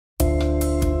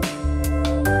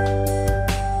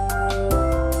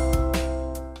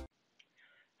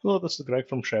Hello, this is Greg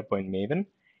from SharePoint Maven,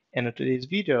 and in today's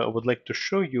video, I would like to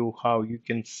show you how you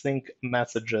can sync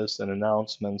messages and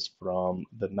announcements from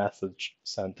the Message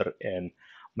Center in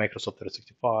Microsoft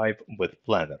 365 with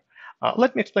Planner.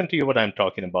 Let me explain to you what I'm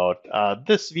talking about.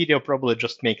 This video probably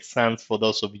just makes sense for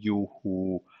those of you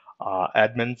who are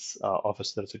admins,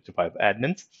 Office 365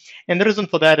 admins. And the reason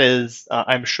for that is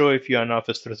I'm sure if you're an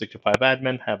Office 365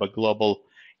 admin, have a global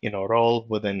role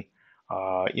within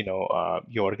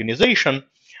your organization,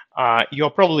 you're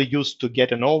probably used to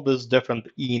getting all these different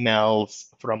emails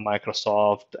from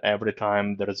Microsoft every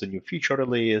time there is a new feature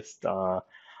released.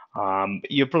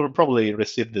 You probably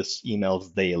receive these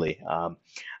emails daily.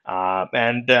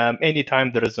 And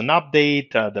anytime there is an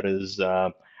update, there is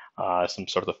some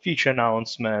sort of feature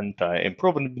announcement,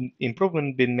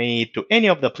 improvement being made to any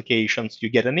of the applications, you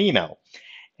get an email.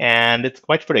 And it's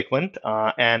quite frequent.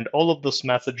 And all of those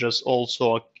messages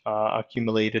also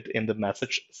accumulated in the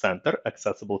message center,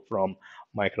 accessible from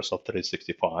Microsoft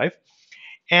 365.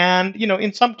 And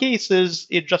in some cases,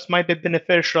 it just might be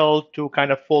beneficial to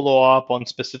kind of follow up on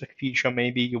specific feature.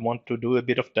 Maybe you want to do a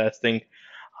bit of testing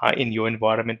in your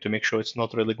environment to make sure it's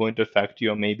not really going to affect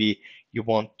you. Or maybe you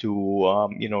want to,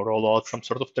 roll out some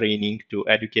sort of training to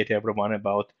educate everyone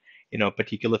about, a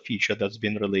particular feature that's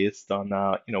been released on,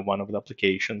 one of the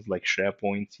applications like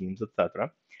SharePoint, Teams, etc.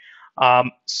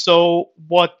 So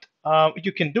what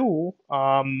you can do,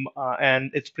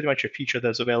 and it's pretty much a feature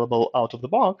that's available out of the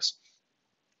box,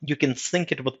 you can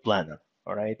sync it with Planner,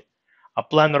 all right? A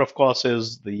Planner, of course,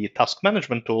 is the task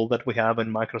management tool that we have in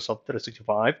Microsoft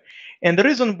 365. And the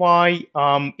reason why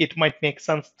it might make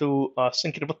sense to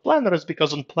sync it with Planner is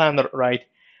because on Planner, right,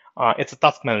 it's a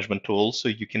task management tool, so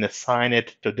you can assign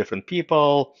it to different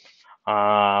people.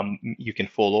 You can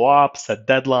follow up, set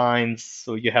deadlines,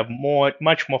 so you have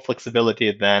much more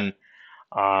flexibility than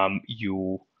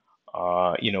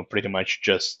pretty much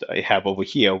just have over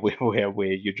here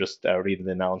where you just read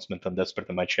the announcement and that's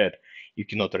pretty much it. You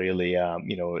cannot really,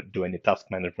 do any task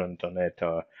management on it,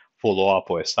 follow up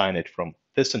or assign it from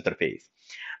this interface.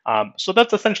 So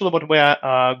that's essentially what we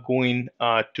are going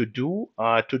to do.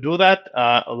 To do that,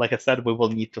 like I said, we will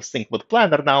need to sync with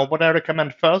Planner. Now, what I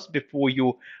recommend first, before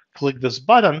you click this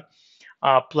button,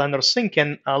 Planner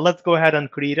syncing, let's go ahead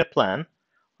and create a plan.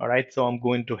 All right, so I'm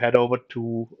going to head over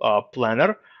to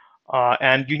Planner.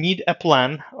 And you need a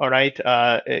plan, all right?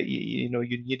 You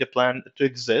need a plan to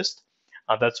exist.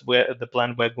 That's where the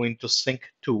plan we're going to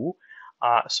sync to.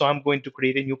 So I'm going to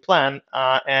create a new plan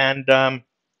and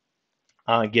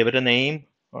give it a name,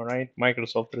 all right?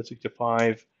 Microsoft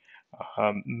 365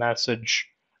 Message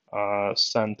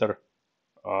Center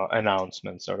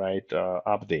announcements, all right?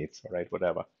 Updates, all right?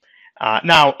 Whatever.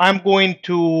 Now, I'm going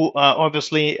to,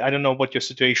 obviously, I don't know what your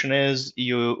situation is.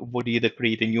 You would either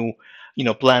create a new,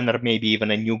 plan or maybe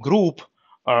even a new group,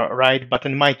 right? But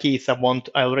in my case, I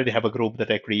already have a group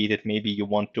that I created. Maybe you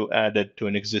want to add it to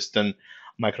an existing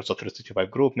Microsoft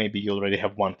 365 group. Maybe you already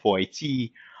have one for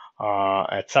IT,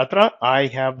 etc. I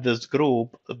have this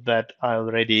group that I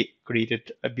already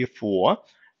created before.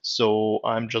 So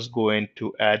I'm just going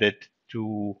to add it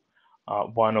to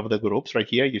one of the groups right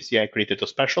here. You see I created a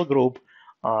special group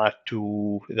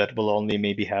that will only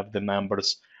maybe have the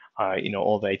members,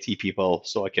 all the IT people,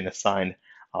 so I can assign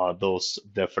those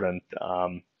different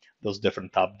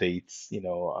updates,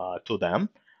 to them.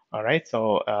 All right,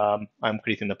 so I'm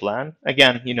creating a plan.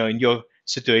 Again, in your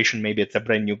situation, maybe it's a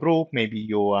brand new group. Maybe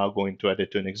you are going to add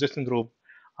it to an existing group,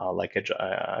 like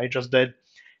I just did.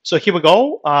 So here we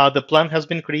go. The plan has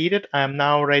been created. I am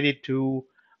now ready to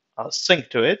sync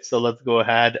to it. So let's go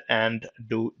ahead and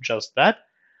do just that.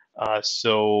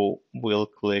 So we'll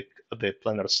click the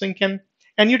planner syncing,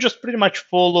 and you just pretty much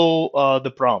follow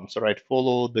the prompts, right?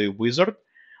 Follow the wizard,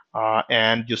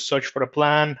 and you search for a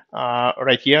plan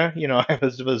right here.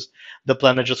 it was the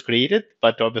plan I just created,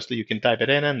 but obviously you can type it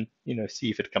in and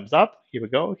see if it comes up. Here we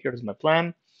go. Here's my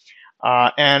plan,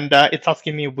 and it's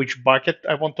asking me which bucket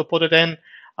I want to put it in.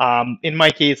 In my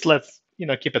case, let's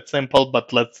keep it simple,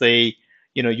 but let's say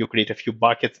you create a few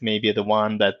buckets. Maybe the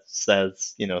one that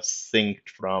says synced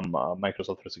from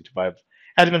Microsoft 365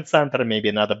 Admin Center. Maybe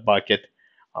another bucket,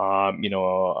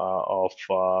 of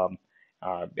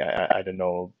I don't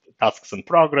know, tasks in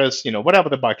progress. Whatever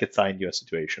the buckets are in your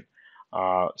situation.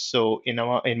 So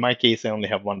in my case, I only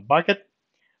have one bucket.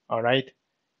 All right,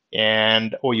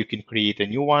 or you can create a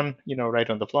new one, right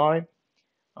on the fly,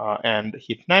 and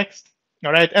hit next.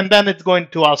 All right, and then it's going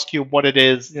to ask you what it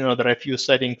is. There are a few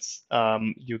settings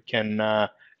you can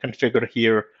configure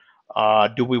here.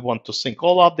 Do we want to sync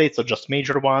all updates or just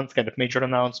major ones, kind of major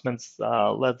announcements?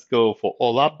 Let's go for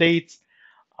all updates,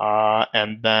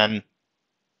 and then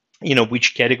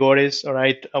which categories, all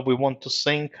right, we want to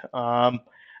sync.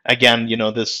 Again,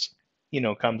 this,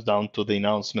 comes down to the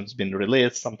announcements being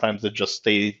released. Sometimes it just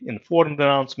stay informed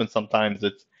announcement. Sometimes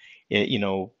it's,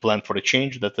 plan for a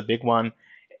change. That's a big one.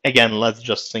 Again, let's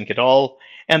just sync it all.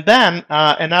 And then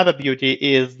another beauty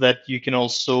is that you can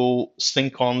also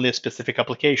sync only specific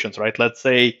applications, right? Let's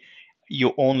say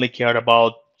you only care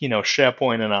about,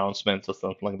 SharePoint announcements or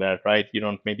something like that, right? You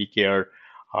don't maybe care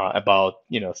about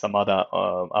some other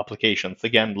applications.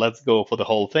 Again, let's go for the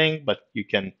whole thing, but you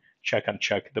can check and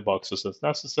check the boxes as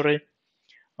necessary.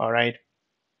 All right.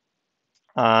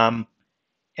 Um,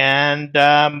 and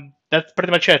that's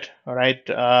pretty much it. All right.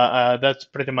 That's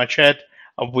pretty much it.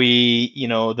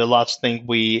 The last thing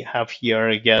we have here,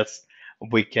 I guess,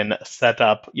 we can set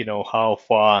up, how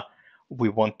far we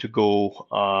want to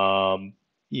go.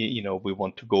 We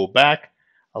want to go back.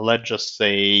 Let's just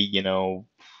say,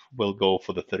 we'll go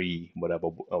for the three whatever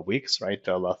weeks, right?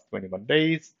 Last 21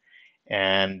 days,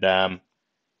 and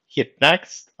hit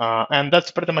next. And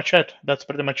that's pretty much it. That's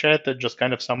pretty much it. It just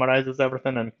kind of summarizes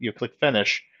everything, and you click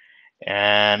finish.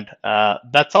 And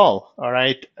that's all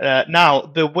right. Now,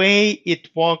 the way it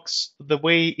works,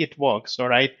 all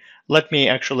right, let me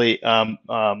actually,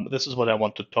 this is what I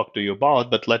want to talk to you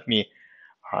about, but let me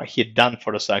hit done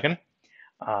for a second.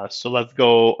 So let's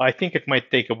go. I think it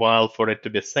might take a while for it to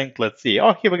be synced. Let's see.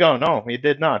 Oh, here we go. No, it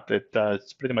did not.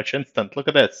 It's pretty much instant. Look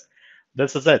at this.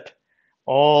 This is it.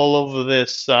 All of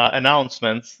this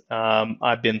announcements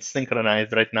have been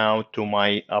synchronized right now to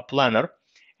my planner.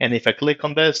 And if I click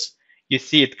on this, you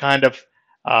see it kind of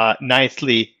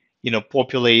nicely,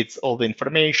 populates all the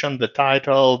information, the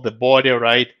title, the body,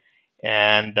 right?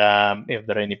 And if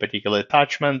there are any particular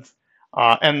attachments.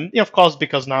 And of course,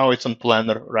 because now it's on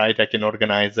planner, right, I can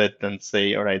organize it and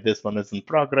say, all right, this one is in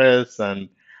progress, and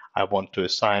I want to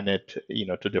assign it,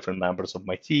 to different members of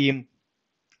my team.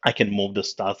 I can move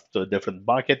this task to a different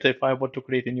bucket if I want to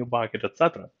create a new bucket,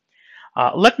 etc.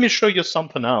 Let me show you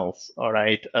something else. All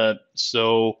right.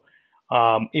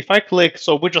 If I click,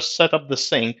 so we just set up the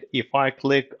sync. If I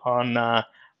click on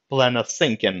planner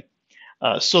syncing,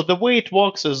 so the way it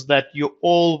works is that you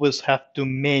always have to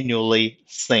manually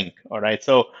sync. All right.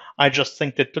 So I just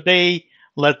synced it today.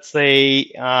 Let's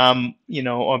say,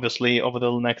 obviously over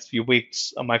the next few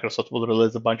weeks, Microsoft will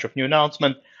release a bunch of new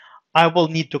announcements. I will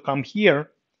need to come here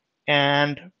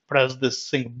and press this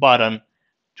sync button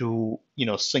to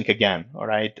sync again, all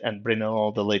right, and bring in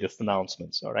all the latest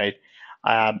announcements, all right.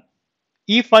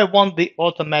 If I want the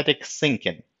automatic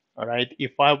syncing, all right,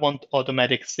 if I want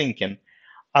automatic syncing,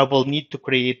 I will need to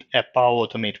create a Power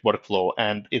Automate workflow,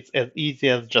 and it's as easy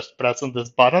as just pressing this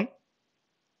button,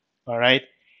 all right,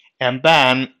 and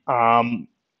then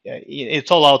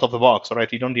it's all out of the box, all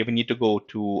right. You don't even need to go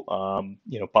to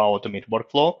Power Automate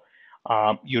workflow.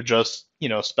 You just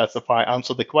specify,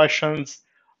 answer the questions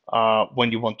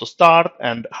when you want to start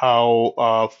and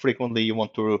how frequently you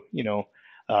want to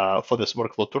for this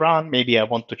workflow to run. Maybe I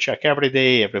want to check every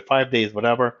day, every 5 days,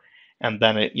 whatever, and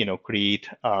then it, create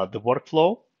the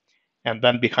workflow. And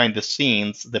then behind the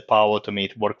scenes, the Power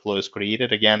Automate workflow is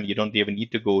created. Again, you don't even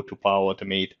need to go to Power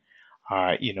Automate,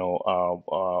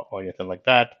 or anything like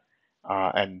that.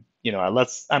 And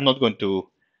I'm not going to,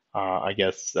 I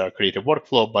guess, create a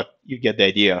workflow, but you get the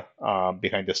idea.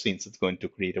 Behind the scenes, it's going to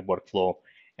create a workflow,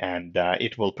 and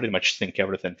it will pretty much sync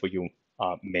everything for you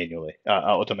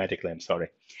automatically. I'm sorry.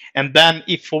 And then,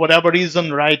 if for whatever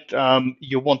reason, right,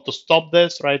 you want to stop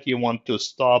this, right, you want to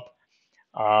stop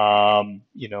the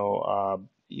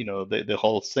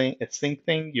whole sync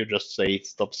thing, you just say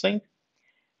stop sync.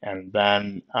 And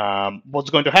then what's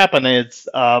going to happen is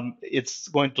it's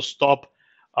going to stop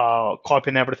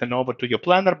copying everything over to your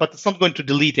planner, but it's not going to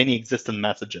delete any existing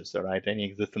messages, all right? Any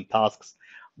existing tasks,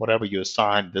 whatever you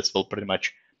assign, this will pretty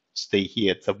much stay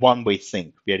here. It's a one-way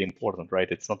sync, very important, right?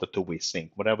 It's not a two-way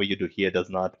sync. Whatever you do here does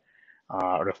not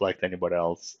reflect anybody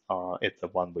else. It's a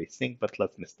one-way sync, but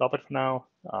let me stop it for now.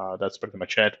 That's pretty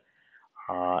much it.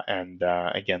 And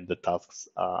again, the tasks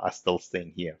are still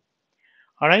staying here.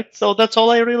 All right, so that's all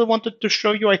I really wanted to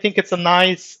show you. I think it's a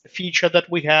nice feature that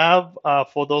we have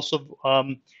for those of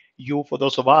for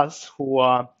those of us who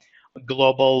are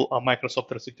global Microsoft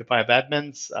 365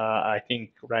 admins. I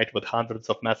think, right, with hundreds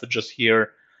of messages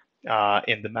here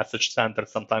in the message center,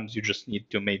 sometimes you just need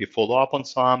to maybe follow up on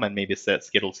some and maybe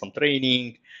schedule some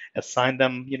training, assign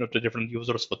them, to different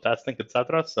users for testing,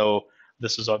 etc. So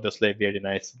this is obviously a very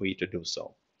nice way to do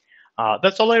so.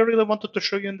 That's all I really wanted to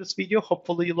show you in this video.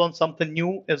 Hopefully you learned something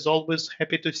new. As always,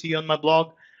 happy to see you on my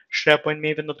blog,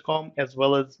 sharepointmaven.com, as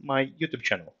well as my YouTube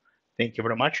channel. Thank you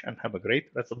very much and have a great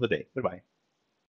rest of the day. Goodbye.